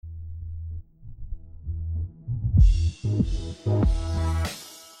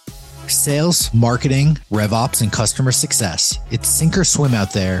Sales, marketing, RevOps, and customer success. It's sink or swim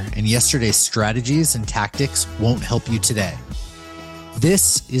out there, and yesterday's strategies and tactics won't help you today.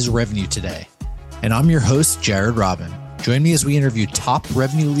 This is Revenue Today, and I'm your host, Jared Robin. Join me as we interview top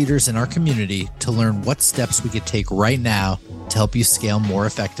revenue leaders in our community to learn what steps we could take right now to help you scale more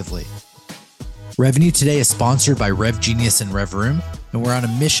effectively. Revenue Today is sponsored by RevGenius and RevRoom, and we're on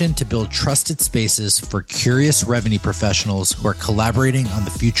a mission to build trusted spaces for curious revenue professionals who are collaborating on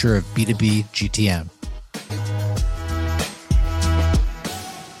the future of B2B GTM.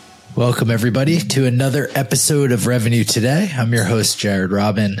 Welcome, everybody, to another episode of Revenue Today. I'm your host, Jared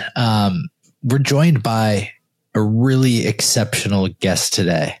Robin. We're joined by a really exceptional guest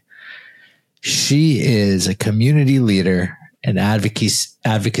today. She is a community leader, an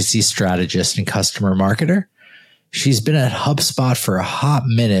advocacy strategist, and customer marketer. She's been at HubSpot for a hot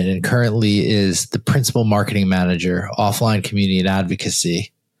minute and currently is the principal marketing manager, offline community and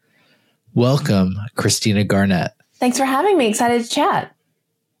advocacy. Welcome, Christina Garnett. Thanks for having me. Excited to chat.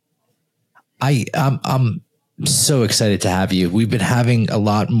 I'm so excited to have you. We've been having a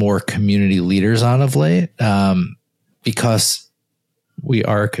lot more community leaders on of late because we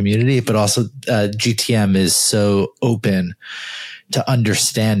are a community, but also GTM is so open to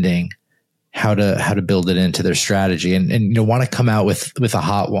understanding how to build it into their strategy and want to come out with a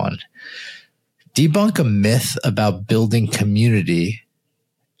hot one. Debunk a myth about building community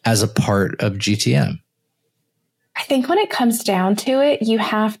as a part of GTM. I think when it comes down to it, you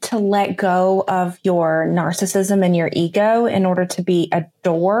have to let go of your narcissism and your ego in order to be a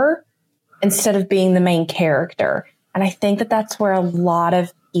door instead of being the main character. And I think that that's where a lot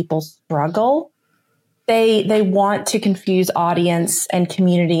of people struggle. They want to confuse audience and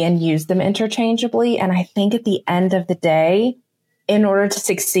community and use them interchangeably. And I think at the end of the day, in order to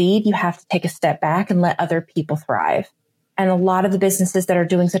succeed, you have to take a step back and let other people thrive. And a lot of the businesses that are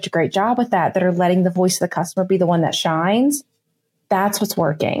doing such a great job with that are letting the voice of the customer be the one that shines, that's what's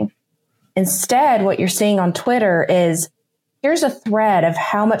working. Instead, what you're seeing on Twitter is, here's a thread of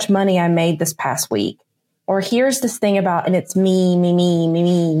how much money I made this past week. Or here's this thing about, and it's me.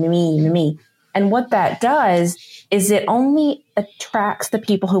 And what that does is it only attracts the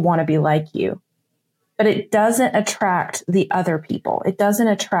people who want to be like you, but it doesn't attract the other people. It doesn't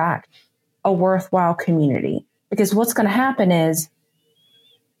attract a worthwhile community, because what's going to happen is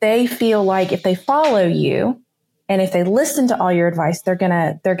they feel like if they follow you and if they listen to all your advice, they're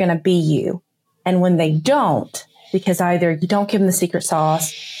going to be you. And when they don't, because either you don't give them the secret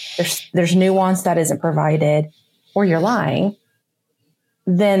sauce, there's nuance that isn't provided, or you're lying,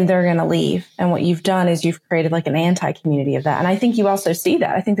 then they're going to leave. And what you've done is you've created like an anti-community of that. And I think you also see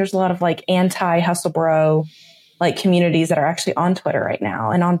that. I think there's a lot of like anti-hustle bro like communities that are actually on Twitter right now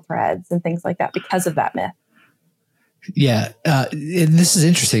and on threads and things like that because of that myth. Yeah. And this is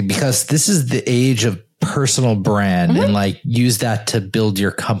interesting because this is the age of personal brand and like use that to build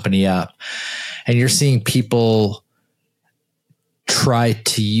your company up. And you're seeing people try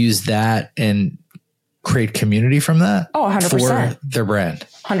to use that and create community from that. Oh, 100%. For their brand.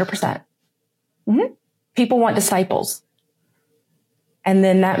 100%. People want disciples. And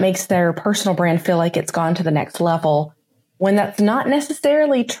then that makes their personal brand feel like it's gone to the next level when that's not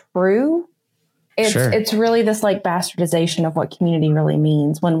necessarily true. It's really this like bastardization of what community really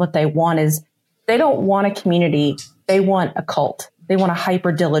means, when what they want is, they don't want a community. They want a cult. They want a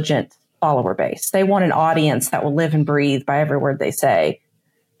hyper diligent follower base. They want an audience that will live and breathe by every word they say.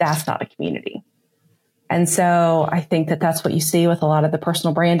 That's not a community. And so I think that that's what you see with a lot of the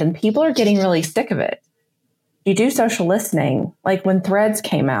personal brand, and people are getting really sick of it. You do social listening, like when Threads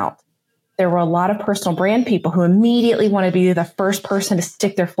came out, there were a lot of personal brand people who immediately want to be the first person to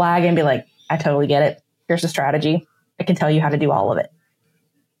stick their flag and be like, I totally get it. Here's the strategy. I can tell you how to do all of it.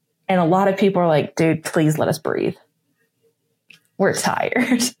 And a lot of people are like, dude, please let us breathe. We're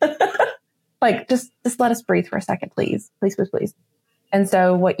tired. Like, just let us breathe for a second, please. Please, please, please. And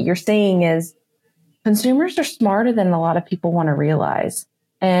so what you're seeing is consumers are smarter than a lot of people want to realize.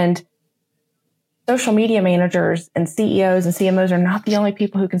 And social media managers and CEOs and CMOs are not the only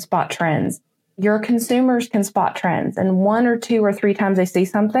people who can spot trends. Your consumers can spot trends. And 1 or 2 or 3 times they see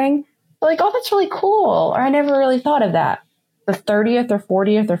something, they're like, oh, that's really cool. Or I never really thought of that. The 30th or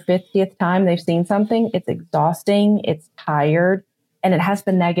 40th or 50th time they've seen something, it's exhausting, it's tired, and it has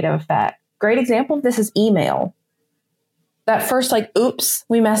the negative effect. Great example of this is email. That first, like, oops,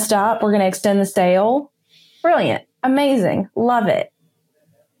 we messed up, we're going to extend the sale. Brilliant. Amazing. Love it.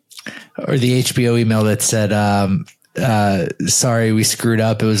 Or the HBO email that said, sorry, we screwed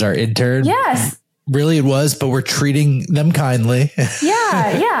up. It was our intern. Yes. Really, it was, but we're treating them kindly.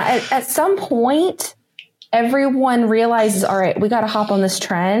 Yeah. At some point, everyone realizes, all right, we got to hop on this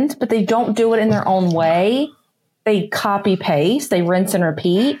trend, but they don't do it in their own way. They copy paste, they rinse and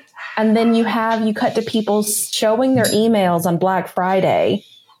repeat. And then you cut to people showing their emails on Black Friday.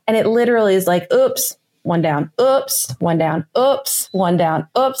 And it literally is like, oops, one down, oops, one down, oops, one down,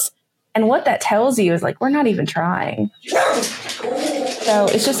 oops. And what that tells you is like, we're not even trying. So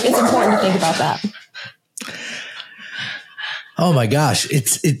it's important to think about that. Oh my gosh.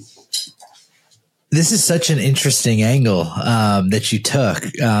 This is such an interesting angle that you took.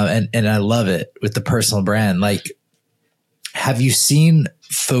 And I love it with the personal brand. Like, have you seen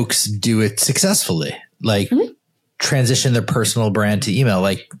folks do it successfully? Like transition their personal brand to email?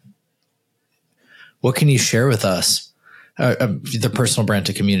 Like, what can you share with us? The personal brand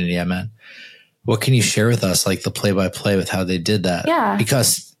to community, I meant. What can you share with us, like the play-by-play with how they did that? Yeah.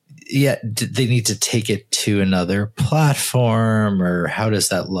 Because, they need to take it to another platform, or how does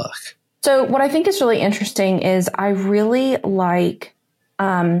that look? So what I think is really interesting is I really like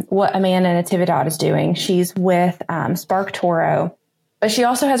what Amanda Natividad is doing. She's with Spark Toro, but she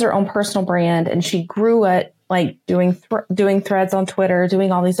also has her own personal brand, and she grew it like doing threads on Twitter,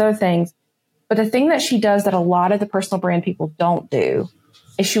 doing all these other things. But the thing that she does that a lot of the personal brand people don't do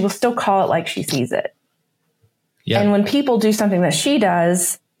is she will still call it like she sees it. Yeah. And when people do something that she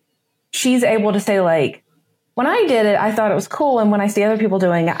does, she's able to say like, when I did it, I thought it was cool. And when I see other people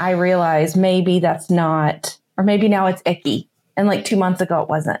doing it, I realize maybe that's not, or maybe now it's icky. And like 2 months ago, it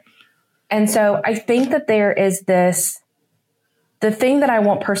wasn't. And so I think that there is the thing that I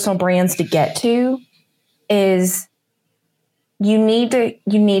want personal brands to get to is you need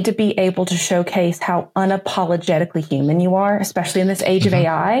to be able to showcase how unapologetically human you are, especially in this age of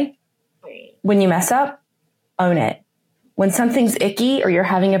AI. When you mess up, own it. When something's icky or you're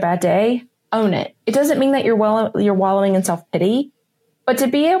having a bad day, own it. It doesn't mean that you're wallowing in self-pity, but to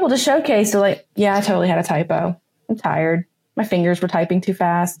be able to showcase, like, yeah, I totally had a typo. I'm tired. My fingers were typing too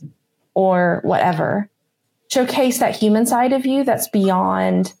fast or whatever. Showcase that human side of you that's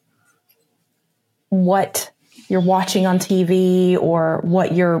beyond what you're watching on TV or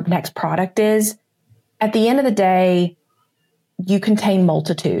what your next product is. At the end of the day, you contain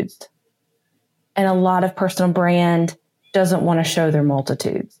multitudes. And a lot of personal brand doesn't want to show their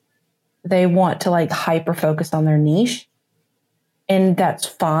multitudes. They want to like hyper focus on their niche. And that's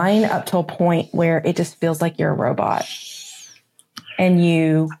fine up to a point where it just feels like you're a robot. And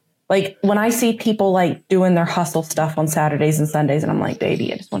you, like, when I see people like doing their hustle stuff on Saturdays and Sundays, and I'm like,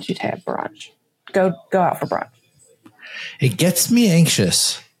 baby, I just want you to have brunch. Go out for brunch. It gets me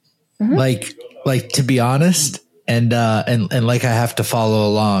anxious. Like to be honest, and like I have to follow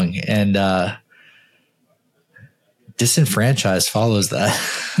along, and disenfranchised follows that.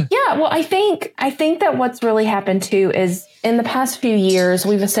 Yeah, well, I think that what's really happened too is in the past few years,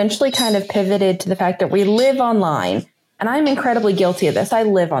 we've essentially kind of pivoted to the fact that we live online, and I'm incredibly guilty of this. I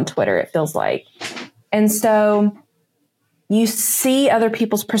live on Twitter, it feels like. And so you see other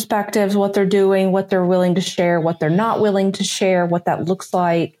people's perspectives, what they're doing, what they're willing to share, what they're not willing to share, what that looks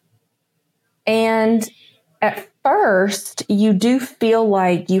like. And at first, you do feel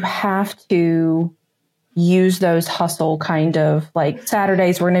like you have to use those hustle kind of like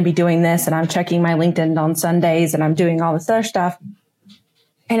Saturdays, we're going to be doing this, and I'm checking my LinkedIn on Sundays, and I'm doing all this other stuff.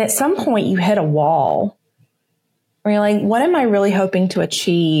 And at some point, you hit a wall where you're like, what am I really hoping to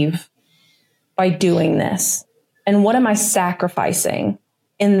achieve by doing this? And what am I sacrificing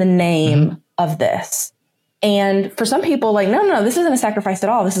in the name of this? And for some people, like, no, this isn't a sacrifice at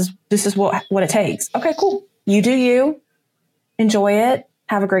all. This is what it takes. Okay, cool. You do you. Enjoy it.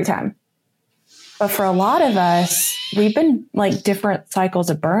 Have a great time. But for a lot of us, we've been like different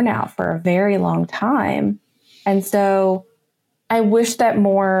cycles of burnout for a very long time. And so I wish that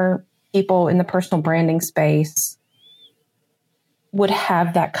more people in the personal branding space would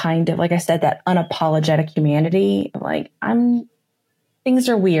have that kind of, like I said, that unapologetic humanity. Like, things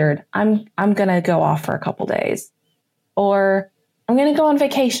are weird. I'm going to go off for a couple days, or I'm going to go on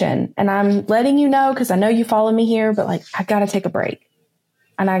vacation, and I'm letting you know, cause I know you follow me here, but like, I got to take a break,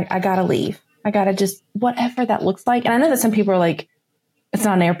 and I got to leave. I got to just, whatever that looks like. And I know that some people are like, it's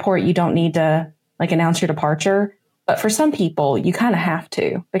not an airport. You don't need to like announce your departure. But for some people, you kind of have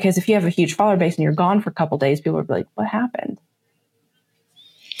to, because if you have a huge follower base and you're gone for a couple days, people will be like, what happened?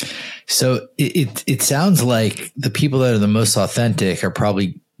 So it sounds like the people that are the most authentic are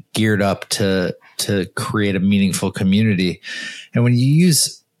probably geared up to create a meaningful community. And when you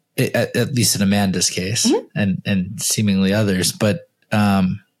use, at least in Amanda's case, and seemingly others, but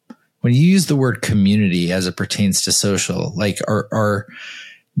when you use the word community as it pertains to social, like are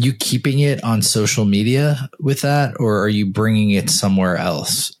you keeping it on social media with that, or are you bringing it somewhere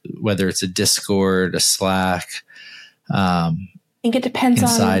else whether it's a Discord, a Slack, I think it depends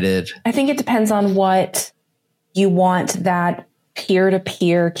I think it depends on what you want that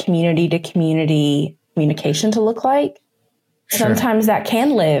peer-to-peer, community-to-community communication to look like. Sure. Sometimes that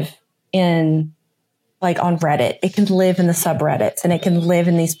can live in, like on Reddit. It can live in the subreddits, and it can live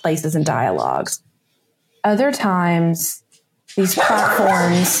in these places and dialogues. Other times, these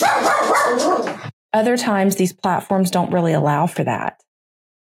platforms don't really allow for that.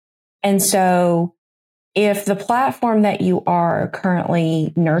 And so if the platform that you are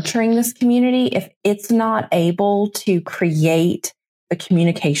currently nurturing this community, if it's not able to create the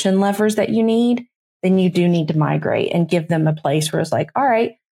communication levers that you need, then you do need to migrate and give them a place where it's like, all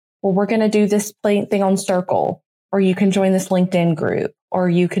right, well, we're going to do this thing on Circle, or you can join this LinkedIn group, or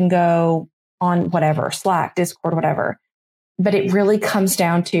you can go on whatever, Slack, Discord, whatever. But it really comes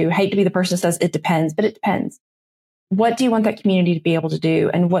down to, hate to be the person that says it depends, but it depends. What do you want that community to be able to do?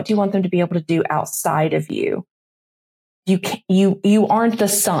 And what do you want them to be able to do outside of you? You aren't the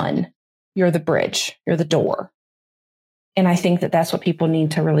sun. You're the bridge. You're the door. And I think that that's what people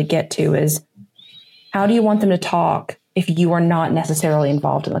need to really get to is, how do you want them to talk if you are not necessarily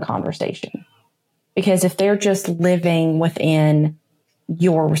involved in the conversation? Because if they're just living within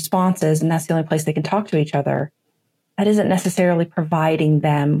your responses and that's the only place they can talk to each other, that isn't necessarily providing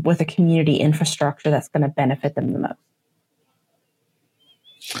them with a community infrastructure that's going to benefit them the most.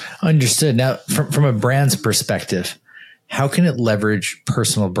 Understood. Now, from a brand's perspective, how can it leverage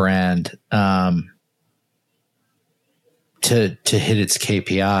personal brand to hit its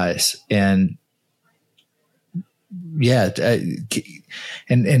KPIs? And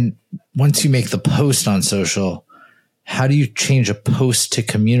and once you make the post on social, how do you change a post to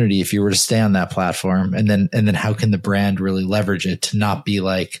community if you were to stay on that platform? And then how can the brand really leverage it to not be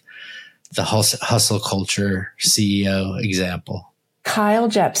like the hustle culture CEO example? Kyle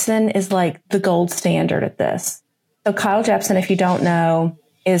Jepsen is like the gold standard at this. So Kyle Jepsen, if you don't know,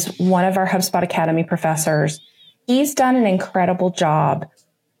 is one of our HubSpot Academy professors. He's done an incredible job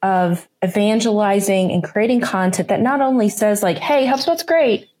of evangelizing and creating content that not only says like, hey, HubSpot's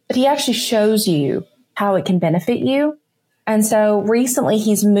great, but he actually shows you how it can benefit you. And so recently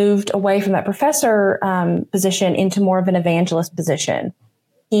he's moved away from that professor position into more of an evangelist position.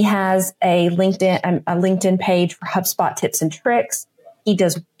 He has a LinkedIn page for HubSpot tips and tricks. He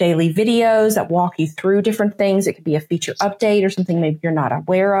does daily videos that walk you through different things. It could be a feature update or something maybe you're not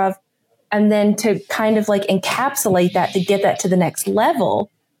aware of. And then to kind of like encapsulate that, to get that to the next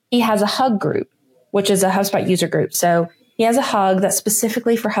level, he has a hug group, which is a HubSpot user group. So he has a hug that's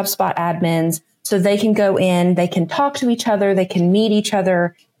specifically for HubSpot admins. So they can go in, they can talk to each other, they can meet each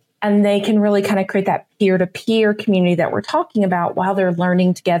other, and they can really kind of create that peer-to-peer community that we're talking about while they're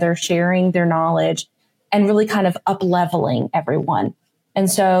learning together, sharing their knowledge, and really kind of up-leveling everyone. And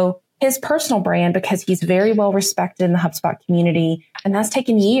so his personal brand, because he's very well respected in the HubSpot community, and that's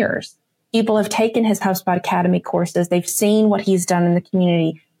taken years. People have taken his HubSpot Academy courses. They've seen what he's done in the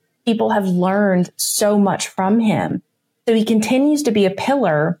community. People have learned so much from him. So he continues to be a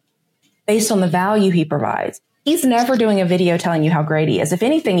pillar based on the value he provides. He's never doing a video telling you how great he is. If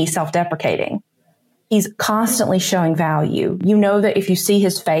anything, he's self-deprecating. He's constantly showing value. You know that if you see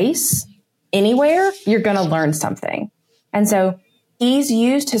his face anywhere, you're going to learn something. And so he's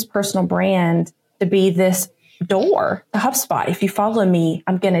used his personal brand to be this door to HubSpot. If you follow me,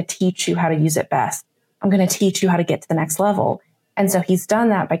 I'm going to teach you how to use it best. I'm going to teach you how to get to the next level. And so he's done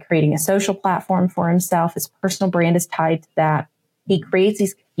that by creating a social platform for himself. His personal brand is tied to that. He creates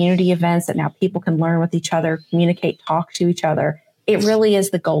these community events that now people can learn with each other, communicate, talk to each other. It really is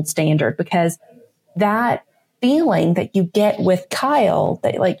the gold standard, because that feeling that you get with Kyle,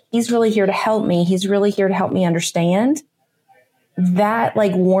 that like, he's really here to help me. He's really here to help me understand. That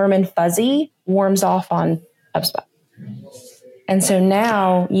like warm and fuzzy warms off on HubSpot. And so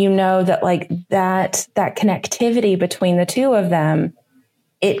now you know that like that connectivity between the two of them,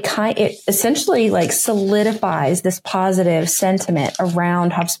 it essentially like solidifies this positive sentiment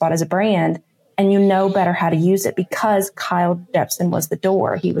around HubSpot as a brand, and you know better how to use it because Kyle Jepsen was the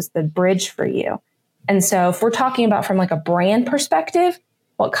door. He was the bridge for you. And so if we're talking about from like a brand perspective,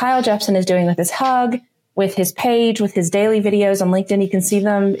 what Kyle Jepsen is doing with his hug, with his page, with his daily videos on LinkedIn, you can see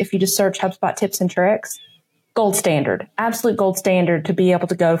them if you just search HubSpot tips and tricks. Gold standard, absolute gold standard to be able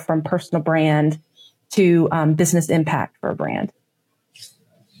to go from personal brand to business impact for a brand.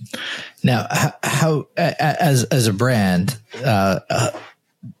 Now, how as a brand, we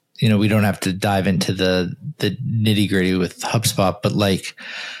don't have to dive into the nitty gritty with HubSpot, but like,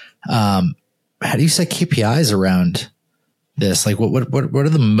 how do you set KPIs around this? Like, what are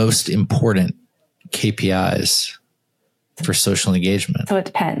the most important KPIs for social engagement? So it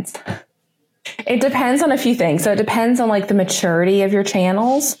depends. It depends on a few things. So it depends on like the maturity of your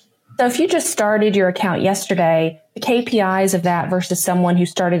channels. So if you just started your account yesterday, the KPIs of that versus someone who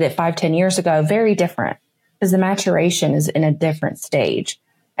started it 5-10 years ago, very different because the maturation is in a different stage.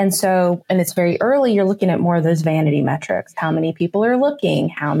 And so, and it's very early, you're looking at more of those vanity metrics. How many people are looking?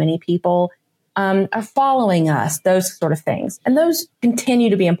 How many people are following us? Those sort of things. And those continue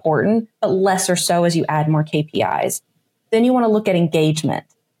to be important, but lesser so as you add more KPIs. Then you want to look at engagement.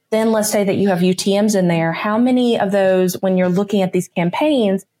 Then let's say that you have UTMs in there. How many of those, when you're looking at these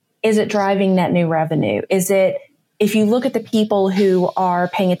campaigns, is it driving net new revenue? Is it, if you look at the people who are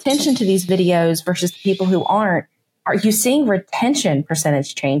paying attention to these videos versus the people who aren't, are you seeing retention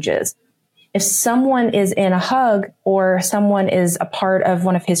percentage changes? If someone is in a hug or someone is a part of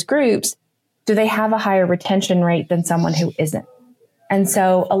one of his groups, do they have a higher retention rate than someone who isn't? And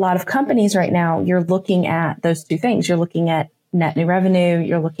so a lot of companies right now, you're looking at those two things. You're looking at net new revenue,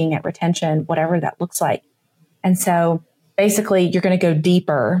 you're looking at retention, whatever that looks like. And so basically you're going to go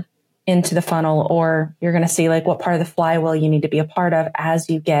deeper into the funnel, or you're going to see like what part of the flywheel you need to be a part of as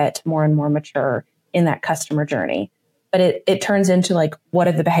you get more and more mature in that customer journey. But it turns into like, what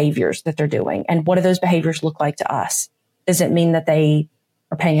are the behaviors that they're doing? And what do those behaviors look like to us? Does it mean that they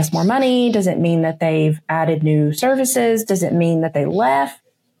are paying us more money? Does it mean that they've added new services? Does it mean that they left?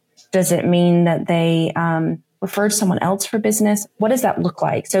 Does it mean that they referred someone else for business? What does that look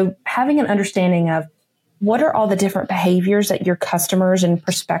like? So having an understanding of what are all the different behaviors that your customers and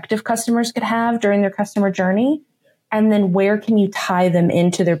prospective customers could have during their customer journey, and then where can you tie them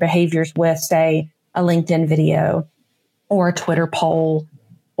into their behaviors with, say, a LinkedIn video or a Twitter poll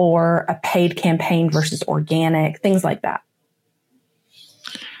or a paid campaign versus organic, things like that.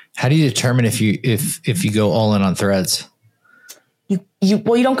 How do you determine if you go all in on Threads? You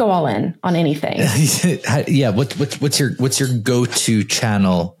don't go all in on anything. Yeah. What's your go-to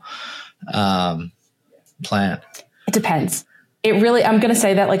channel plan? It depends. It really, I'm going to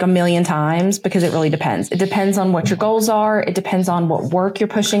say that like a million times because it really depends. It depends on what your goals are. It depends on what work you're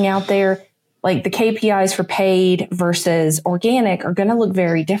pushing out there. Like the KPIs for paid versus organic are going to look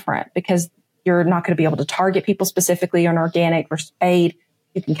very different because you're not going to be able to target people specifically on organic versus paid.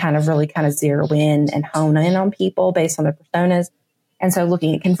 You can kind of zero in and hone in on people based on their personas. And so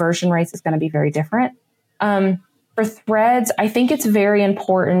looking at conversion rates is going to be very different. For Threads, I think it's very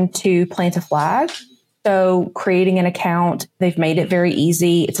important to plant a flag. So creating an account, they've made it very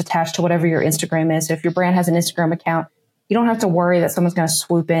easy. It's attached to whatever your Instagram is. So if your brand has an Instagram account, you don't have to worry that someone's going to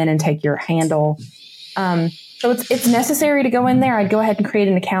swoop in and take your handle. So it's necessary to go in there. I'd go ahead and create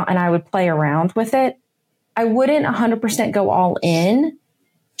an account and I would play around with it. I wouldn't 100% go all in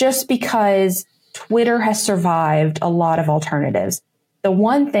just because Twitter has survived a lot of alternatives. The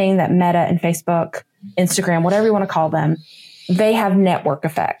one thing that Meta and Facebook, Instagram, whatever you want to call them, they have network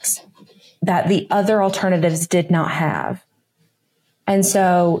effects that the other alternatives did not have. And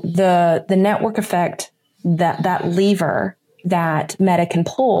so the network effect, that lever that Meta can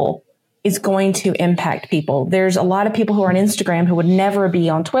pull is going to impact people. There's a lot of people who are on Instagram who would never be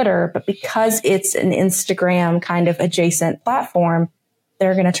on Twitter, but because it's an Instagram kind of adjacent platform,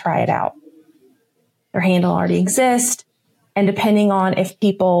 they're going to try it out. Their handle already exists. And depending on if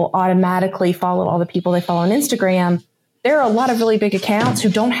people automatically follow all the people they follow on Instagram, there are a lot of really big accounts who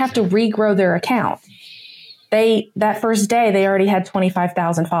don't have to regrow their account. That first day, they already had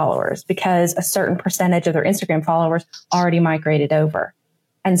 25,000 followers because a certain percentage of their Instagram followers already migrated over.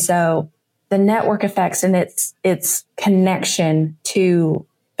 And so the network effects and its connection to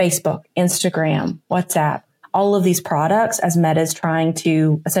Facebook, Instagram, WhatsApp, all of these products as Meta is trying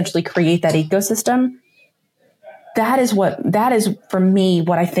to essentially create that ecosystem. That is for me,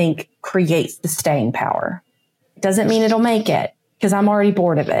 what I think creates the staying power. Doesn't mean it'll make it because I'm already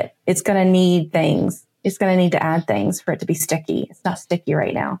bored of it. It's going to need things. It's going to need to add things for it to be sticky. It's not sticky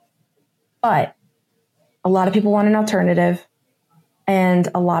right now, but a lot of people want an alternative and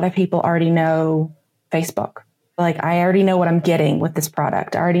a lot of people already know Facebook. Like I already know what I'm getting with this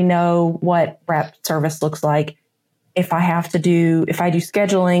product. I already know what rep service looks like. If I do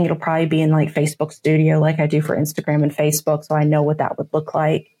scheduling, it'll probably be in like Facebook Studio, like I do for Instagram and Facebook. So I know what that would look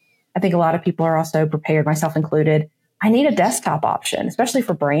like. I think a lot of people are also prepared, myself included. I need a desktop option, especially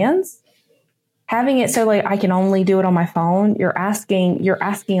for brands. Having it so like I can only do it on my phone, you're asking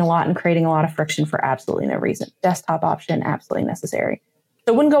a lot and creating a lot of friction for absolutely no reason. Desktop option, absolutely necessary.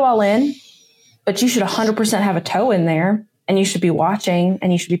 So I wouldn't go all in, but you should 100% have a toe in there and you should be watching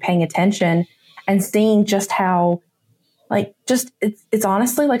and you should be paying attention and seeing just how it's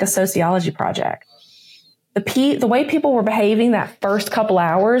honestly like a sociology project. The way people were behaving that first couple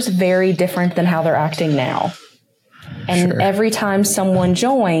hours, very different than how they're acting now. And every time someone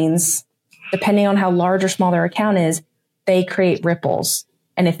joins, depending on how large or small their account is, they create ripples.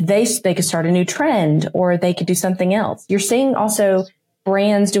 And if they could start a new trend, or they could do something else. You're seeing also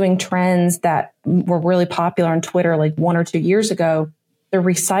brands doing trends that were really popular on Twitter like 1 or 2 years ago. They're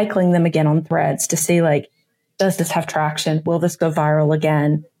recycling them again on Threads to see, like, does this have traction? Will this go viral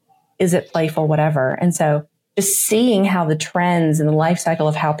again? Is it playful? Whatever. And so just seeing how the trends and the life cycle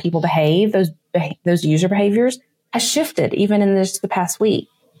of how people behave, those user behaviors, has shifted even in the past week.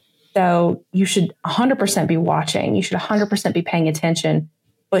 So you should 100% be watching. You should 100% be paying attention.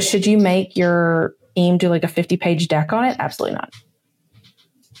 But should you make your team do like a 50-page deck on it? Absolutely not.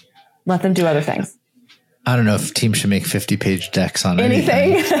 Let them do other things. I don't know if teams should make 50-page decks on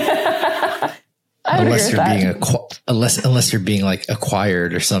anything. unless you're being like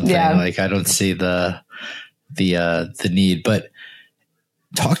acquired or something. Yeah. Like, I don't see the need. But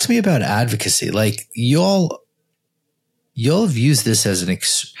talk to me about advocacy. Like, y'all have used this as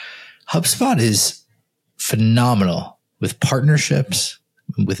HubSpot is phenomenal with partnerships,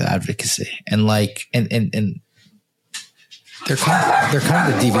 with advocacy, and like, and they're kind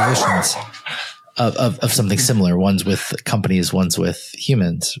of the deviations of something similar. One's with companies, one's with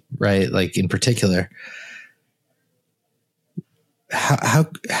humans, right? Like, in particular, how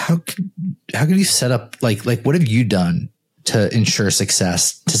can you set up, like what have you done to ensure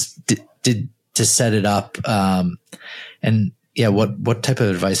success, to set it up? And yeah, what type of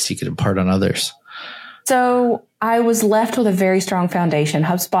advice you could impart on others? So I was left with a very strong foundation.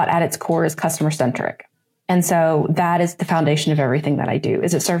 HubSpot at its core is customer centric. And so that is the foundation of everything that I do.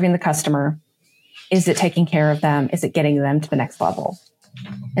 Is it serving the customer? Is it taking care of them? Is it getting them to the next level?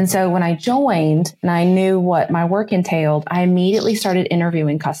 And so when I joined and I knew what my work entailed, I immediately started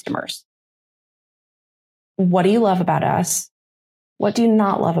interviewing customers. What do you love about us? What do you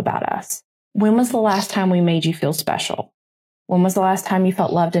not love about us? When was the last time we made you feel special? When was the last time you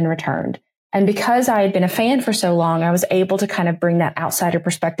felt loved and returned? And because I had been a fan for so long, I was able to kind of bring that outsider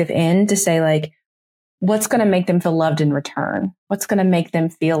perspective in to say, like, what's going to make them feel loved in return? What's going to make them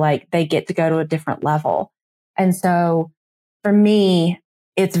feel like they get to go to a different level? And so for me,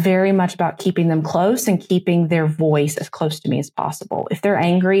 it's very much about keeping them close and keeping their voice as close to me as possible. If they're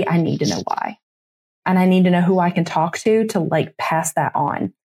angry, I need to know why. And I need to know who I can talk to like pass that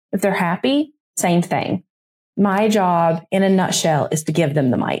on. If they're happy, same thing. My job in a nutshell is to give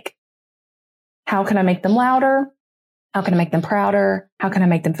them the mic. How can I make them louder? How can I make them prouder? How can I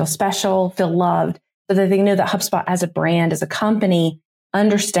make them feel special, feel loved? So that they know that HubSpot as a brand, as a company,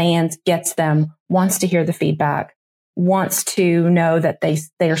 understands, gets them, wants to hear the feedback, wants to know that they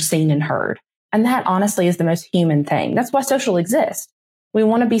are seen and heard. And that honestly is the most human thing. That's why social exists. We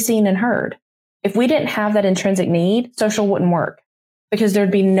want to be seen and heard. If we didn't have that intrinsic need, social wouldn't work, because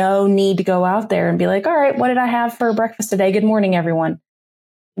there'd be no need to go out there and be like, all right, what did I have for breakfast today? Good morning, everyone.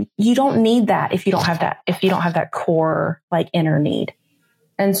 You don't need that if you don't have that core, like, inner need.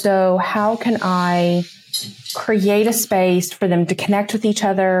 And so how can I create a space for them to connect with each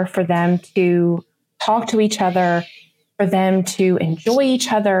other, for them to talk to each other, for them to enjoy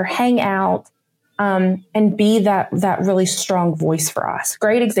each other, hang out, and be that really strong voice for us?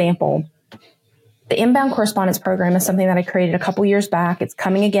 Great example. The Inbound Correspondence Program is something that I created a couple years back. It's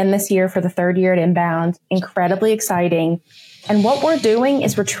coming again this year for the 3rd year at Inbound. Incredibly exciting. And what we're doing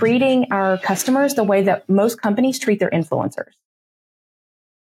is we're treating our customers the way that most companies treat their influencers.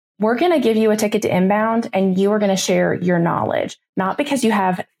 We're going to give you a ticket to Inbound and you are going to share your knowledge, not because you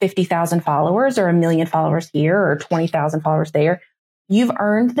have 50,000 followers or 1 million followers here or 20,000 followers there. You've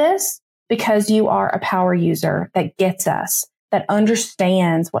earned this because you are a power user that gets us, that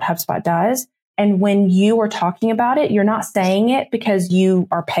understands what HubSpot does. And when you are talking about it, you're not saying it because you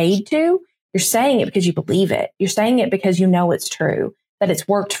are paid to. You're saying it because you believe it. You're saying it because you know it's true, that it's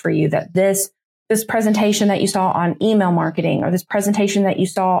worked for you, that this presentation that you saw on email marketing or this presentation that you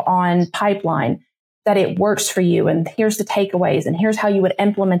saw on pipeline, that it works for you. And here's the takeaways. And here's how you would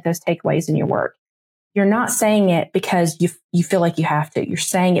implement those takeaways in your work. You're not saying it because you feel like you have to. You're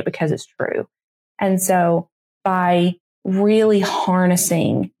saying it because it's true. And so by really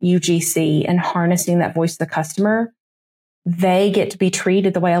harnessing UGC and harnessing that voice of the customer, they get to be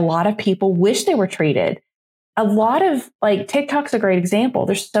treated the way a lot of people wish they were treated. A lot of, like, TikTok's a great example.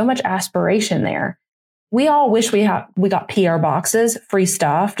 There's so much aspiration there. We all wish we got PR boxes, free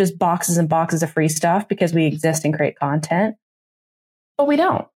stuff, just boxes and boxes of free stuff because we exist and create content, but we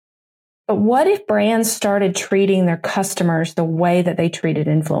don't. But what if brands started treating their customers the way that they treated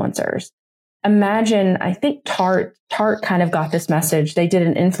influencers? Imagine, I think Tarte kind of got this message. They did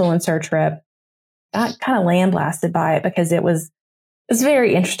an influencer trip. Got kind of lambasted by it because it was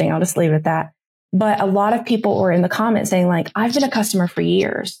very interesting. I'll just leave it at that. But a lot of people were in the comments saying like, I've been a customer for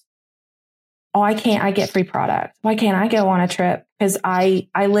years. Oh, why can't I get free product? Why can't I go on a trip? Because I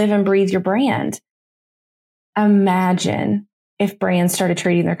live and breathe your brand. Imagine if brands started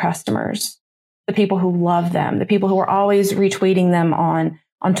treating their customers, the people who love them, the people who are always retweeting them on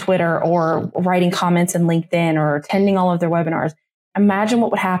Twitter or writing comments in LinkedIn or attending all of their webinars. Imagine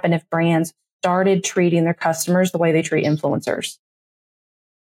what would happen if brands started treating their customers the way they treat influencers.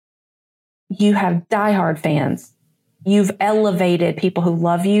 You have diehard fans. You've elevated people who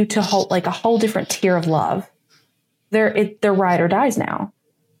love you to a whole different tier of love. They're ride or dies now.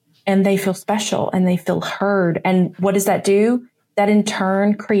 And they feel special and they feel heard. And what does that do? That in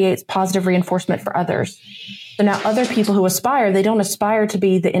turn creates positive reinforcement for others. So now other people who aspire, they don't aspire to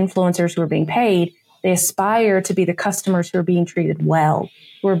be the influencers who are being paid. They aspire to be the customers who are being treated well,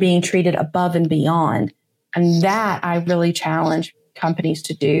 who are being treated above and beyond. And that I really challenge companies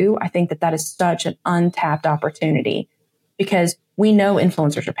to do. I think that is such an untapped opportunity because we know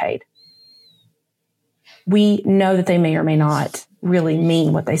influencers are paid. We know that they may or may not really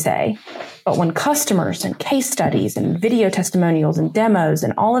mean what they say. But when customers and case studies and video testimonials and demos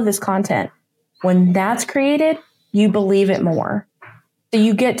and all of this content, when that's created, you believe it more. So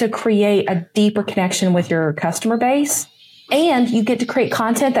you get to create a deeper connection with your customer base and you get to create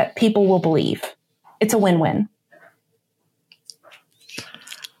content that people will believe. It's a win-win.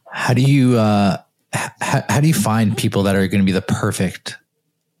 How do you find people that are going to be the perfect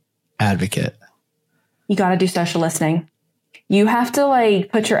advocate? You got to do social listening. You have to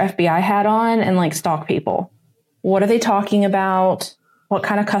put your FBI hat on and stalk people. What are they talking about? What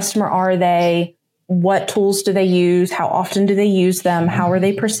kind of customer are they? What tools do they use? How often do they use them? How are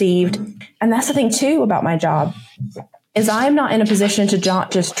they perceived? And that's the thing too about my job is I'm not in a position to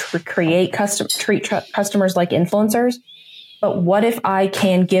not just treat customers like influencers, but what if I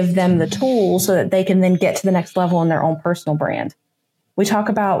can give them the tools so that they can then get to the next level in their own personal brand? We talk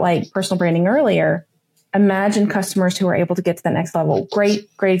about personal branding earlier. Imagine customers who are able to get to the next level. Great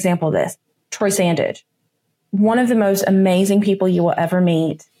example of this. Troy Sandage, one of the most amazing people you will ever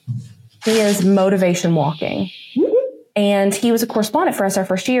meet. He is motivation walking. And he was a correspondent for us our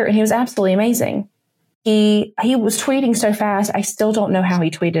first year, and he was absolutely amazing. He was tweeting so fast, I still don't know how he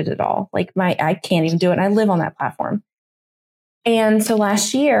tweeted it all. I can't even do it, and I live on that platform. And so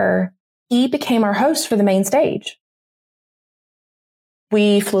last year, he became our host for the main stage.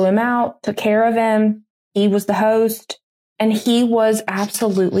 We flew him out, took care of him. He was the host, and he was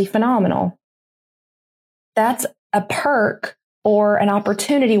absolutely phenomenal. That's a perk or an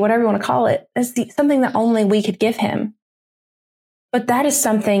opportunity, whatever you want to call it. It's something that only we could give him. But that is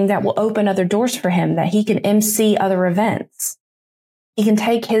something that will open other doors for him, that he can MC other events. He can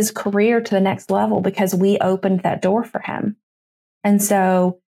take his career to the next level because we opened that door for him. And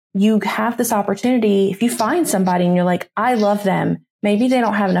so you have this opportunity. If you find somebody and you're like, I love them, maybe they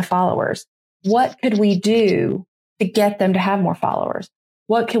don't have enough followers. What could we do to get them to have more followers?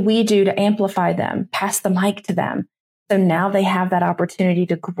 What could we do to amplify them, pass the mic to them? So now they have that opportunity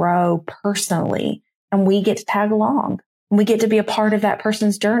to grow personally, and we get to tag along and we get to be a part of that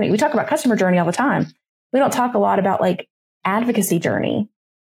person's journey. We talk about customer journey all the time. We don't talk a lot about advocacy journey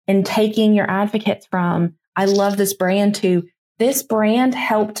and taking your advocates from, I love this brand to this brand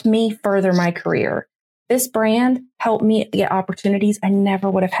helped me further my career. This brand helped me get opportunities I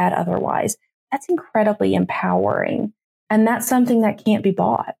never would have had otherwise. That's incredibly empowering. And that's something that can't be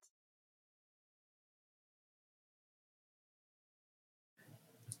bought.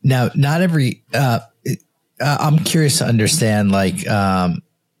 Now, not every, I'm curious to understand, what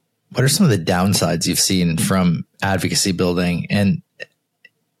are some of the downsides you've seen from advocacy building, and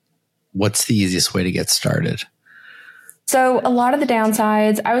what's the easiest way to get started? So a lot of the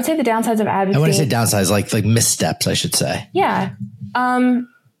downsides, I would say the downsides of advocacy. And when I say downsides, like missteps, I should say. Yeah.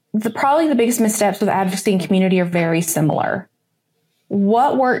 Probably the biggest missteps with advocacy and community are very similar.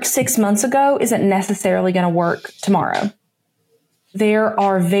 What worked 6 months ago isn't necessarily going to work tomorrow. There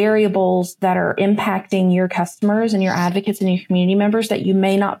are variables that are impacting your customers and your advocates and your community members that you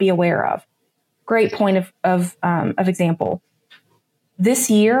may not be aware of. Great point of example. This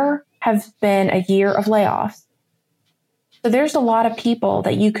year has been a year of layoffs. So there's a lot of people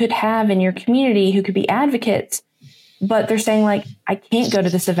that you could have in your community who could be advocates, but they're saying I can't go to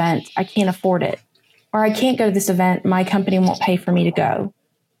this event. I can't afford it. Or I can't go to this event. My company won't pay for me to go.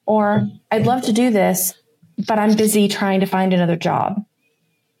 Or I'd love to do this, but I'm busy trying to find another job,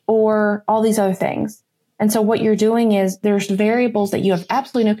 or all these other things. And so what you're doing is there's variables that you have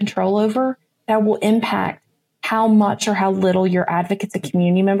absolutely no control over that will impact how much or how little your advocates and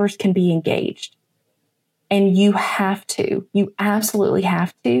community members can be engaged. And you absolutely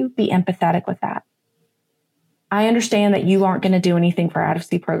have to be empathetic with that. I understand that you aren't going to do anything for our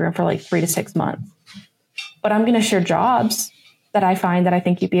advocacy program for like 3 to 6 months, but I'm going to share jobs that I find that I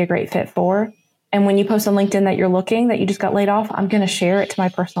think you'd be a great fit for. And when you post on LinkedIn that you're looking, that you just got laid off, I'm going to share it to my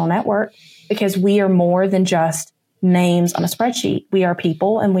personal network, because we are more than just names on a spreadsheet. We are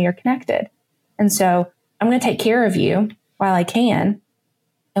people and we are connected. And so I'm going to take care of you while I can.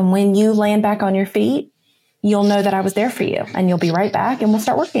 And when you land back on your feet, you'll know that I was there for you, and you'll be right back, and we'll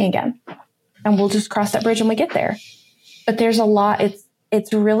start working again. And we'll just cross that bridge when we get there. But there's a lot.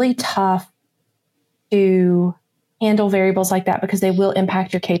 It's really tough to handle variables like that, because they will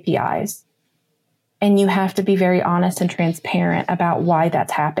impact your KPIs. And you have to be very honest and transparent about why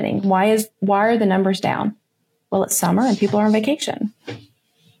that's happening. Why are the numbers down? Well, it's summer and people are on vacation.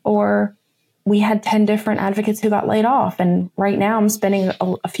 Or we had 10 different advocates who got laid off. And right now I'm spending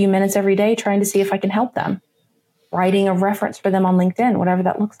a few minutes every day trying to see if I can help them, writing a reference for them on LinkedIn, whatever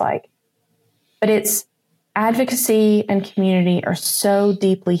that looks like. But it's advocacy and community are so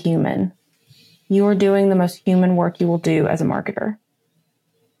deeply human. You are doing the most human work you will do as a marketer.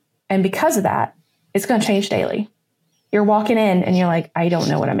 And because of that, it's going to change daily. You're walking in and you're like, I don't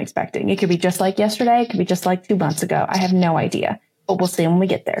know what I'm expecting. It could be just like yesterday. It could be just like 2 months ago. I have no idea, but we'll see when we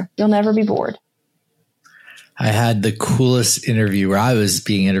get there. You'll never be bored. I had the coolest interview where I was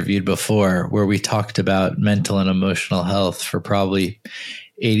being interviewed before, where we talked about mental and emotional health for probably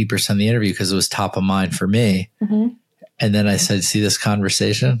 80% of the interview, because it was top of mind for me. Mm-hmm. And then I said, see this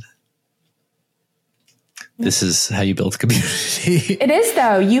conversation? This is how you build community. It is,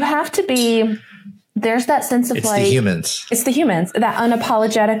 though. You have to be, there's that sense of it's the humans. It's the humans, that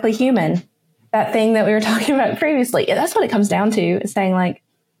unapologetically human, that thing that we were talking about previously. That's what it comes down to, is saying like,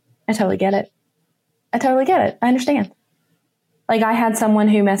 I totally get it. I totally get it. I understand. Like, I had someone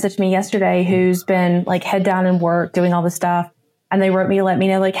who messaged me yesterday who's been like head down in work doing all this stuff. And they wrote me to let me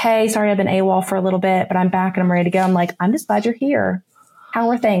know, like, hey, sorry, I've been AWOL for a little bit, but I'm back and I'm ready to go. I'm like, I'm just glad you're here. How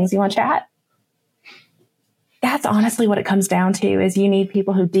are things? You want to chat? That's honestly what it comes down to, is you need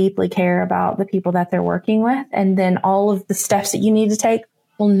people who deeply care about the people that they're working with. And then all of the steps that you need to take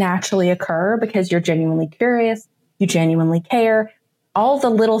will naturally occur because you're genuinely curious. You genuinely care. All the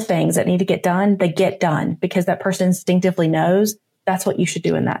little things that need to get done, they get done because that person instinctively knows that's what you should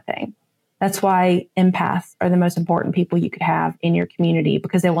do in that thing. That's why empaths are the most important people you could have in your community,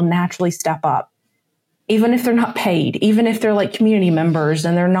 because they will naturally step up. Even if they're not paid, even if they're like community members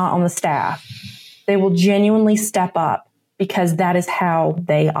and they're not on the staff, they will genuinely step up because that is how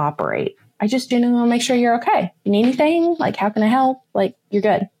they operate. I just genuinely want to make sure you're okay. You need anything? Like, how can I help? Like, you're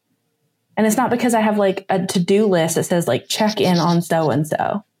good. And it's not because I have like a to-do list that says like, check in on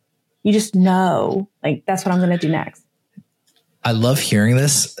so-and-so. You just know, like, that's what I'm going to do next. I love hearing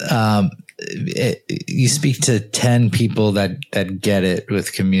this. You speak to 10 people that get it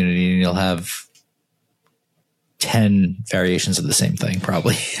with community, and you'll have 10 variations of the same thing,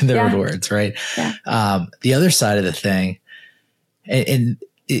 probably in their own words, right? Yeah. The other side of the thing and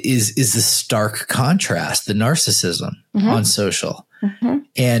is the stark contrast, the narcissism on social. Mm-hmm.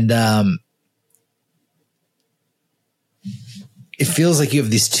 And it feels like you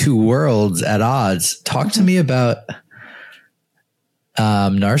have these two worlds at odds. Talk to me about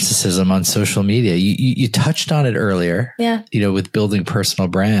narcissism on social media. You touched on it earlier, with building personal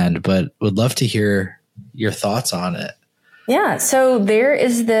brand, but would love to hear your thoughts on it. Yeah. So there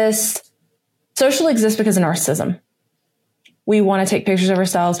is this, social exists because of narcissism. We want to take pictures of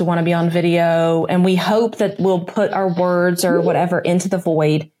ourselves. We want to be on video, and we hope that we'll put our words or whatever into the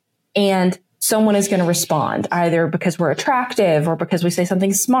void, and someone is going to respond, either because we're attractive or because we say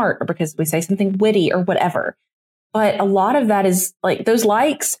something smart or because we say something witty or whatever. But a lot of that is like those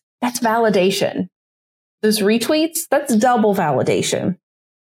likes, that's validation. Those retweets, that's double validation.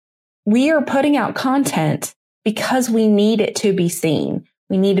 We are putting out content because we need it to be seen.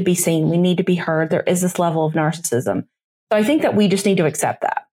 We need to be seen. We need to be heard. There is this level of narcissism. So I think that we just need to accept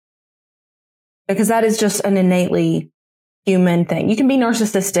that, because that is just an innately human thing. You can be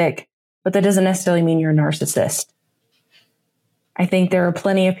narcissistic, but that doesn't necessarily mean you're a narcissist. I think there are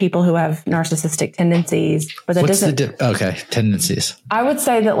plenty of people who have narcissistic tendencies, but that tendencies. I would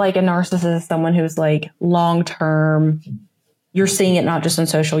say that like a narcissist is someone who's like long-term. You're seeing it not just on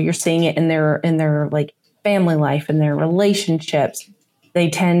social, you're seeing it in their like family life, in their relationships. They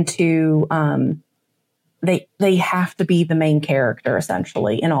tend to, they have to be the main character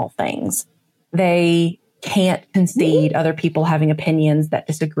essentially in all things. They can't concede other people having opinions that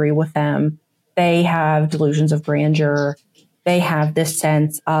disagree with them. They have delusions of grandeur. They have this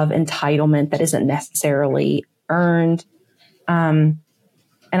sense of entitlement that isn't necessarily earned. And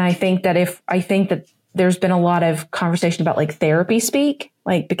I think that there's been a lot of conversation about like therapy speak,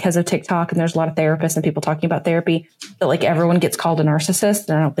 like because of TikTok, and there's a lot of therapists and people talking about therapy, that like everyone gets called a narcissist.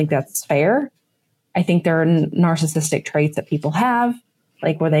 And I don't think that's fair. I think there are narcissistic traits that people have,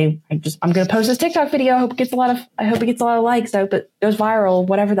 like where I'm going to post this TikTok video. I hope it gets a lot of likes. I hope it goes viral,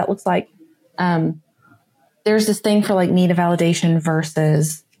 whatever that looks like. There's this thing for like need of validation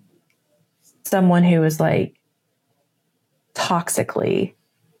versus someone who is like toxically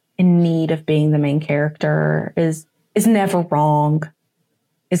in need of being the main character is never wrong,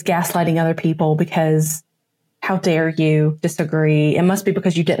 is gaslighting other people because how dare you disagree? It must be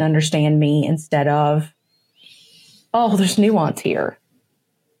because you didn't understand me, instead of, oh, there's nuance here.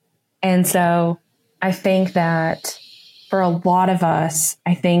 And so I think that for a lot of us,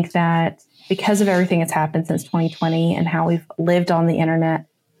 I think that because of everything that's happened since 2020 and how we've lived on the internet,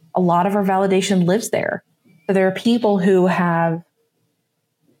 a lot of our validation lives there. So there are people who've had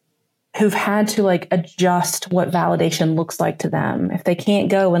to like adjust what validation looks like to them. If they can't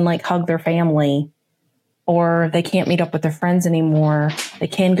go and like hug their family, or they can't meet up with their friends anymore, they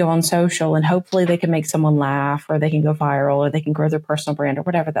can go on social and hopefully they can make someone laugh, or they can go viral, or they can grow their personal brand, or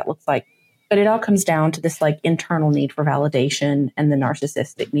whatever that looks like. But it all comes down to this like internal need for validation and the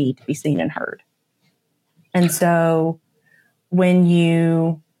narcissistic need to be seen and heard. And so when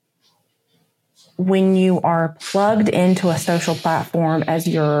you are plugged into a social platform as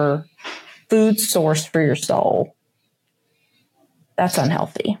your food source for your soul, that's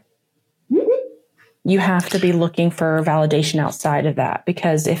unhealthy. You have to be looking for validation outside of that,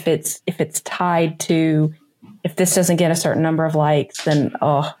 because if it's tied to, if this doesn't get a certain number of likes, then,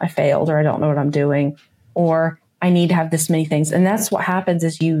 oh, I failed, or I don't know what I'm doing, or I need to have this many things. And that's what happens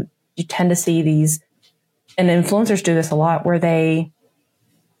is you tend to see these, and influencers do this a lot, where they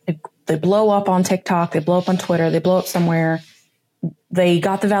blow up on TikTok, they blow up on Twitter, they blow up somewhere. They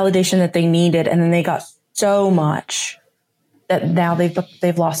got the validation that they needed, and then they got so much that now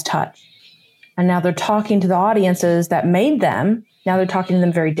they've lost touch. And now they're talking to the audiences that made them. Now they're talking to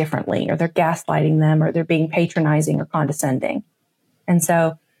them very differently, or they're gaslighting them, or they're being patronizing or condescending. And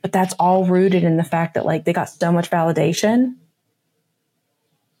so, but that's all rooted in the fact that like they got so much validation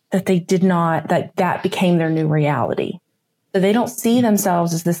that they did not, that became their new reality. So they don't see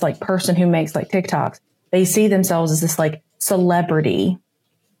themselves as this like person who makes like TikToks. They see themselves as this like celebrity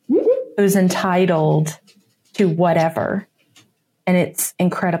who's entitled to whatever. And it's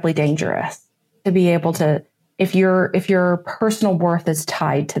incredibly dangerous to be able to, if your personal worth is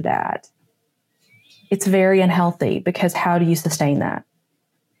tied to that, it's very unhealthy, because how do you sustain that?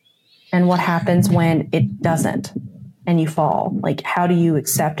 And what happens when it doesn't and you fall? Like, how do you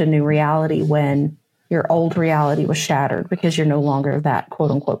accept a new reality when your old reality was shattered because you're no longer that quote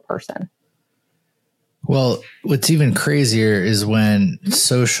unquote person? Well, what's even crazier is when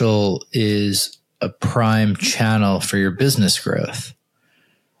social is a prime channel for your business growth,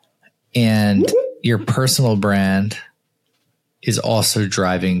 and your personal brand is also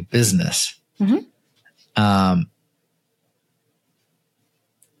driving business. Mm-hmm.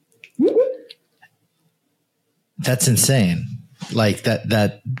 That's insane. Like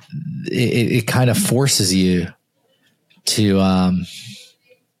that it kind of forces you to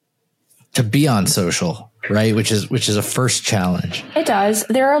be on social, right? Which is a first challenge. It does.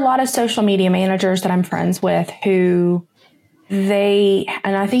 There are a lot of social media managers that I'm friends with who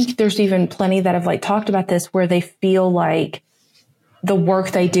and I think there's even plenty that have like talked about this, where they feel like the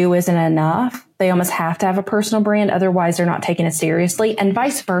work they do isn't enough. They almost have to have a personal brand. Otherwise they're not taken as seriously, and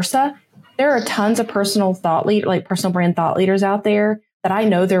vice versa. There are tons of personal brand thought leaders out there that I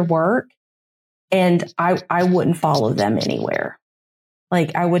know their work, and I wouldn't follow them anywhere.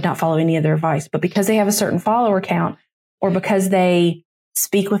 Like, I would not follow any of their advice, but because they have a certain follower count, or because they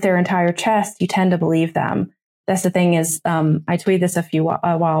speak with their entire chest, you tend to believe them. That's the thing is, I tweeted this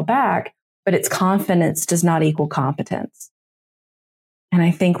a while back, but it's confidence does not equal competence. And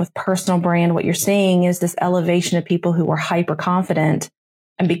I think with personal brand, what you're seeing is this elevation of people who are hyper confident.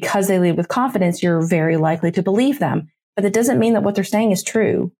 And because they lead with confidence, you're very likely to believe them. But that doesn't mean that what they're saying is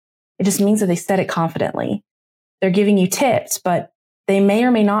true. It just means that they said it confidently. They're giving you tips, but they may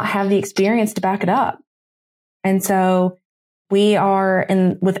or may not have the experience to back it up. And so we are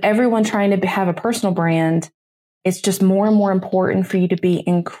with everyone trying to have a personal brand, it's just more and more important for you to be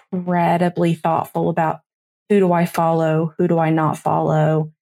incredibly thoughtful about, who do I follow? Who do I not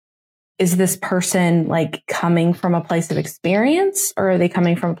follow? Is this person like coming from a place of experience, or are they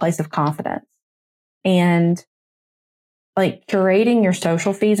coming from a place of confidence? And like curating your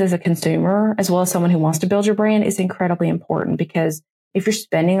social feeds as a consumer, as well as someone who wants to build your brand, is incredibly important, because if you're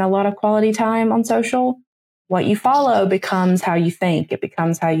spending a lot of quality time on social, What you follow becomes how you think. It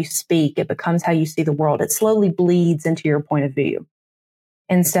becomes how you speak. It becomes how you see the world. It slowly bleeds into your point of view.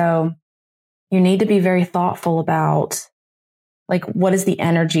 And so you need to be very thoughtful about, like, what is the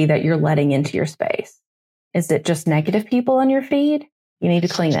energy that you're letting into your space? Is it just negative people on your feed? You need to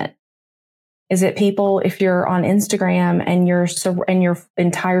clean it. Is it people, if you're on Instagram and your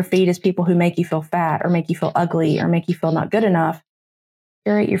entire feed is people who make you feel fat or make you feel ugly or make you feel not good enough,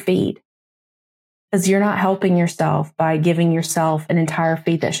 curate your feed. Because you're not helping yourself by giving yourself an entire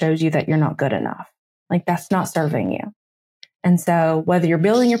feed that shows you that you're not good enough. Like, that's not serving you. And so whether you're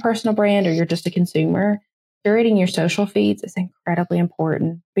building your personal brand or you're just a consumer, curating your social feeds is incredibly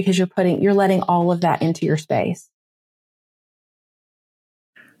important because you're letting all of that into your space.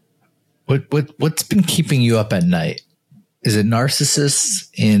 What's been keeping you up at night? Is it narcissists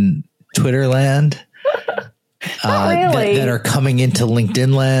in Twitter land really. that are coming into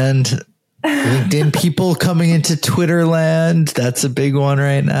LinkedIn land? LinkedIn people coming into Twitter land? That's a big one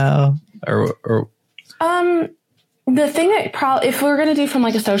right now. The thing that if we're going to do from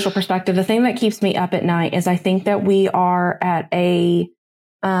like a social perspective, the thing that keeps me up at night is I think that we are at a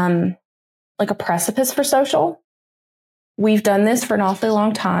precipice for social. We've done this for an awfully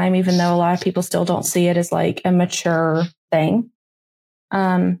long time, even though a lot of people still don't see it as like a mature thing.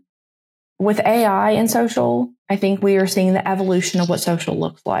 With AI and social, I think we are seeing the evolution of what social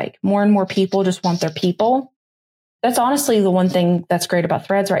looks like. More and more people just want their people. That's honestly the one thing that's great about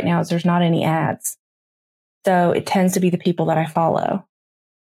Threads right now is there's not any ads. So it tends to be the people that I follow.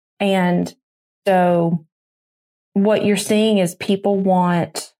 And so what you're seeing is I've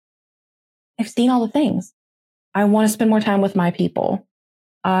seen all the things. I want to spend more time with my people.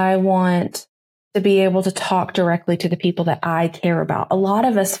 I want to be able to talk directly to the people that I care about. A lot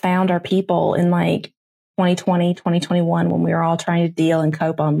of us found our people in like 2020, 2021, when we were all trying to deal and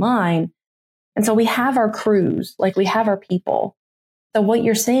cope online. And so we have our crews, like we have our people. So what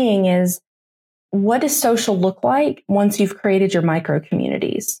you're seeing is, what does social look like once you've created your micro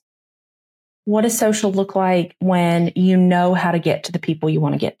communities? What does social look like when you know how to get to the people you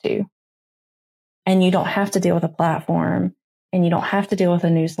want to get to? And you don't have to deal with a platform and you don't have to deal with a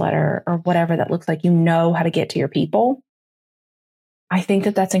newsletter or whatever that looks like. You know how to get to your people. I think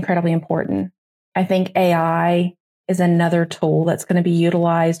that that's incredibly important. I think AI is another tool that's going to be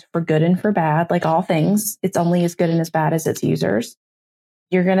utilized for good and for bad. Like all things, it's only as good and as bad as its users.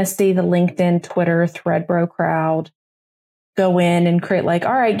 You're going to see the LinkedIn, Twitter, Threadbro crowd go in and create like,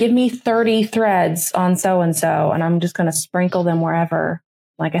 all right, give me 30 threads on so-and-so, and I'm just going to sprinkle them wherever.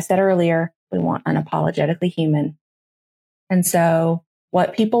 Like I said earlier, we want unapologetically human. And so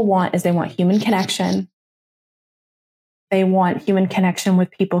what people want is they want human connection. They want human connection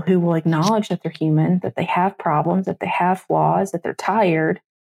with people who will acknowledge that they're human, that they have problems, that they have flaws, that they're tired,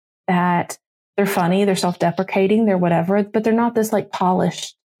 that they're funny, they're self-deprecating, they're whatever, but they're not this like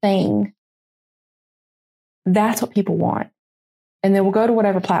polished thing. That's what people want. And they will go to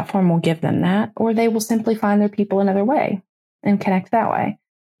whatever platform will give them that, or they will simply find their people another way and connect that way.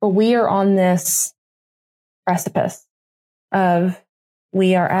 But we are on this precipice of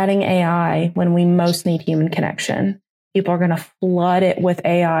we are adding AI when we most need human connection. People are going to flood it with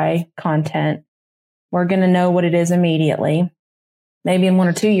AI content. We're going to know what it is immediately. Maybe in 1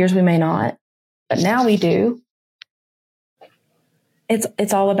 or 2 years, we may not, but now we do.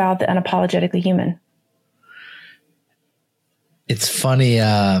 It's all about the unapologetically human. It's funny.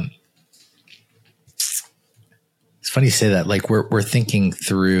 It's funny you say that. Like we're thinking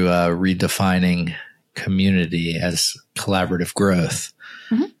through redefining community as collaborative growth,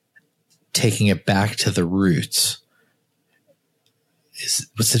 taking it back to the roots.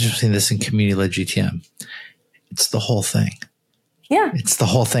 Is what's interesting. This in community-led GTM, it's the whole thing. Yeah, it's the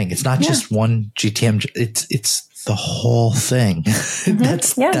whole thing. It's not just one GTM. It's the whole thing.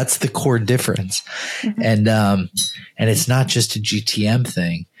 That's the core difference. And it's not just a GTM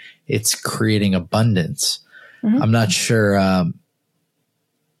thing. It's creating abundance. I'm not sure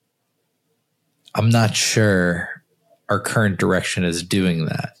our current direction is doing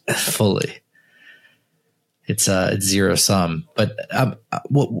that fully. It's zero sum. But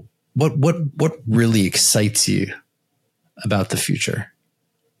what really excites you about the future?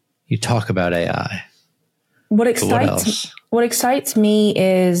 You talk about AI. What excites me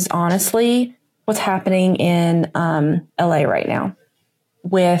is honestly what's happening in LA right now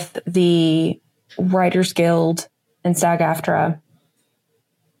with the Writers Guild and SAG-AFTRA,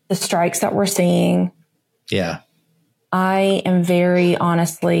 the strikes that we're seeing. Yeah. I am very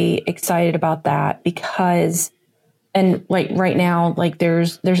honestly excited about that because, and like right now, like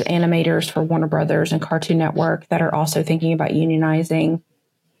there's animators for Warner Brothers and Cartoon Network that are also thinking about unionizing.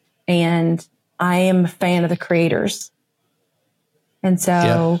 And I am a fan of the creators. And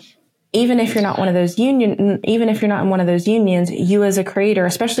so even if you're not one of those even if you're not in one of those unions, you as a creator,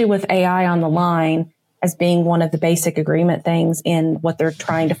 especially with AI on the line as being one of the basic agreement things in what they're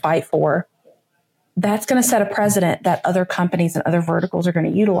trying to fight for, that's going to set a precedent that other companies and other verticals are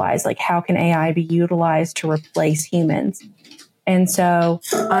going to utilize. Like, how can AI be utilized to replace humans? And so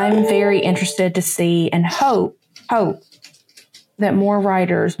I'm very interested to see and hope that more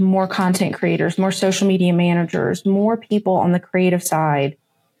writers, more content creators, more social media managers, more people on the creative side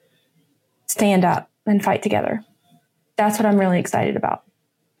stand up and fight together. That's what I'm really excited about,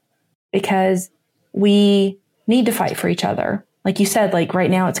 because we need to fight for each other. Like you said, like right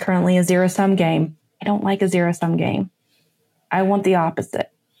now it's currently a zero-sum game. I don't like a zero-sum game. I want the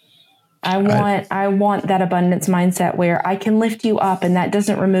opposite. I want that abundance mindset where I can lift you up and that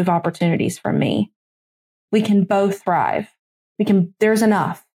doesn't remove opportunities from me. We can both thrive. There's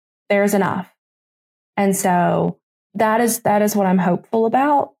enough. And so that is what I'm hopeful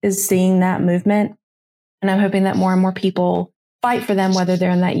about, is seeing that movement. And I'm hoping that more and more people fight for them, whether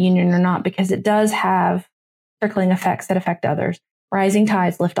they're in that union or not, because it does have trickling effects that affect others. Rising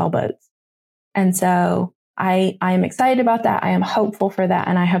tides lift all boats. And so I am excited about that. I am hopeful for that.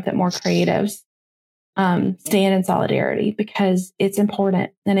 And I hope that more creatives stand in solidarity, because it's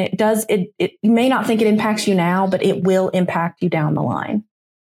important. And you may not think it impacts you now, but it will impact you down the line.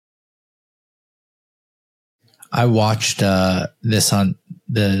 I watched this on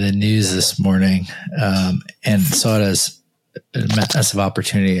the news this morning and saw it as a massive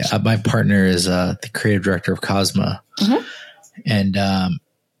opportunity. My partner is the creative director of Cosma. Mm-hmm. And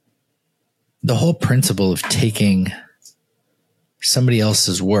the whole principle of taking somebody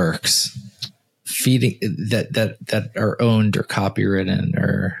else's works, feeding that are owned or copywritten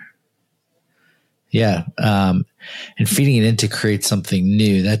and feeding it in to create something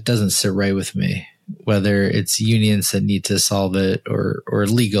new, that doesn't sit right with me, whether it's unions that need to solve it or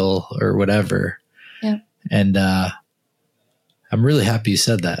legal or whatever. Yeah. And I'm really happy you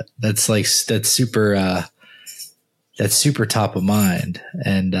said that. That's super top of mind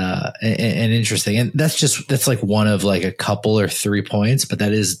and interesting. And that's like one of like a couple or 3 points, but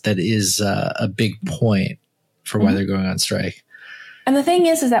that is a big point for why they're going on strike. And the thing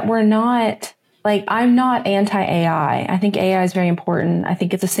is that we're not, like, I'm not anti-AI. I think AI is very important. I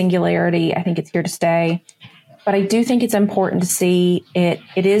think it's a singularity. I think it's here to stay. But I do think it's important to see it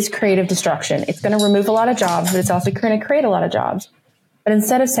is creative destruction. It's going to remove a lot of jobs, but it's also going to create a lot of jobs. But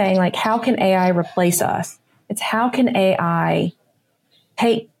instead of saying, like, how can AI replace us? It's how can AI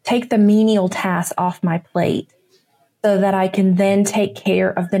take the menial tasks off my plate so that I can then take care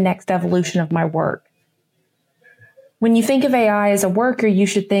of the next evolution of my work. When you think of AI as a worker, you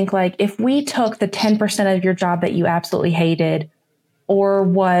should think like, if we took the 10% of your job that you absolutely hated or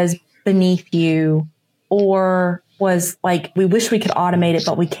was beneath you or was like, we wish we could automate it,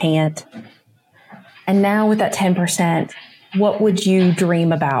 but we can't. And now with that 10%, what would you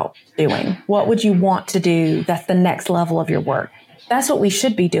dream about doing? What would you want to do that's the next level of your work? That's what we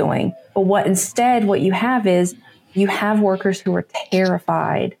should be doing. But what you have is you have workers who are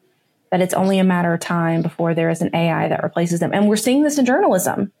terrified that it's only a matter of time before there is an AI that replaces them. And we're seeing this in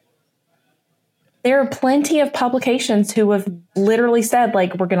journalism. There are plenty of publications who have literally said,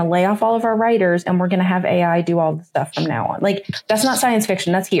 like, we're going to lay off all of our writers and we're going to have AI do all the stuff from now on. Like, that's not science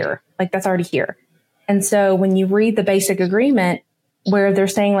fiction. That's here. Like, that's already here. And so when you read the basic agreement where they're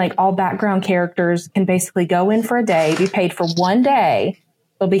saying like all background characters can basically go in for a day, be paid for 1 day,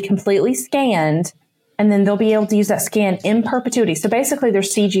 they'll be completely scanned, and then they'll be able to use that scan in perpetuity. So basically they're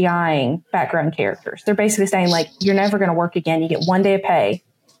CGIing background characters. They're basically saying like, you're never going to work again. You get 1 day of pay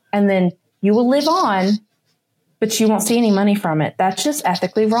and then you will live on, but you won't see any money from it. That's just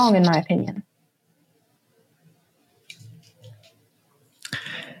ethically wrong, in my opinion.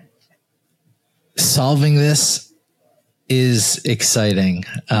 Solving this is exciting.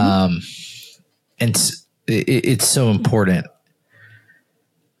 And it's so important.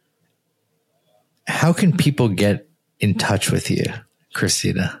 How can people get in touch with you,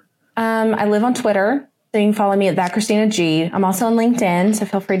 Christina? I live on Twitter, so you can follow me at that Christina G. I'm also on LinkedIn, so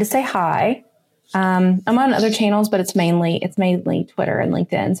feel free to say hi. I'm on other channels, but it's mainly Twitter and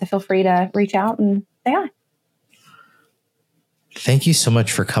LinkedIn. So feel free to reach out and say hi. Thank you so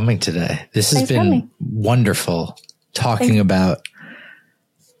much for coming today. This has been wonderful talking about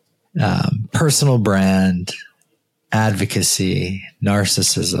personal brand, advocacy,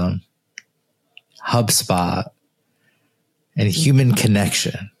 narcissism, HubSpot, and human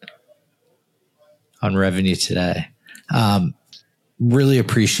connection on Revenue Today. Really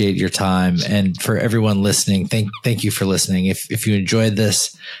appreciate your time. And for everyone listening, thank you for listening. If you enjoyed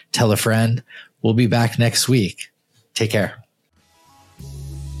this, tell a friend. We'll be back next week. Take care.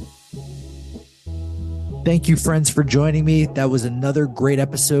 Thank you, friends, for joining me. That was another great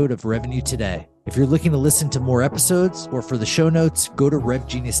episode of Revenue Today. If you're looking to listen to more episodes or for the show notes, go to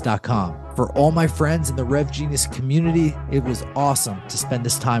revgenius.com. For all my friends in the RevGenius community, it was awesome to spend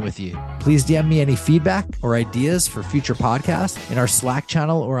this time with you. Please DM me any feedback or ideas for future podcasts in our Slack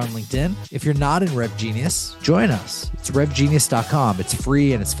channel or on LinkedIn. If you're not in RevGenius, join us. It's revgenius.com. It's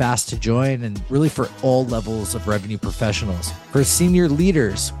free and it's fast to join, and really for all levels of revenue professionals. For senior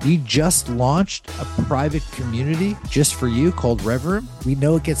leaders, we just launched a private community just for you called RevRoom. We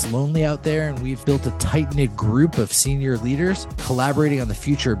know it gets lonely out there, and we've built a tight-knit group of senior leaders collaborating on the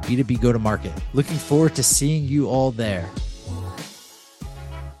future of B2B go-to-market. Looking forward to seeing you all there.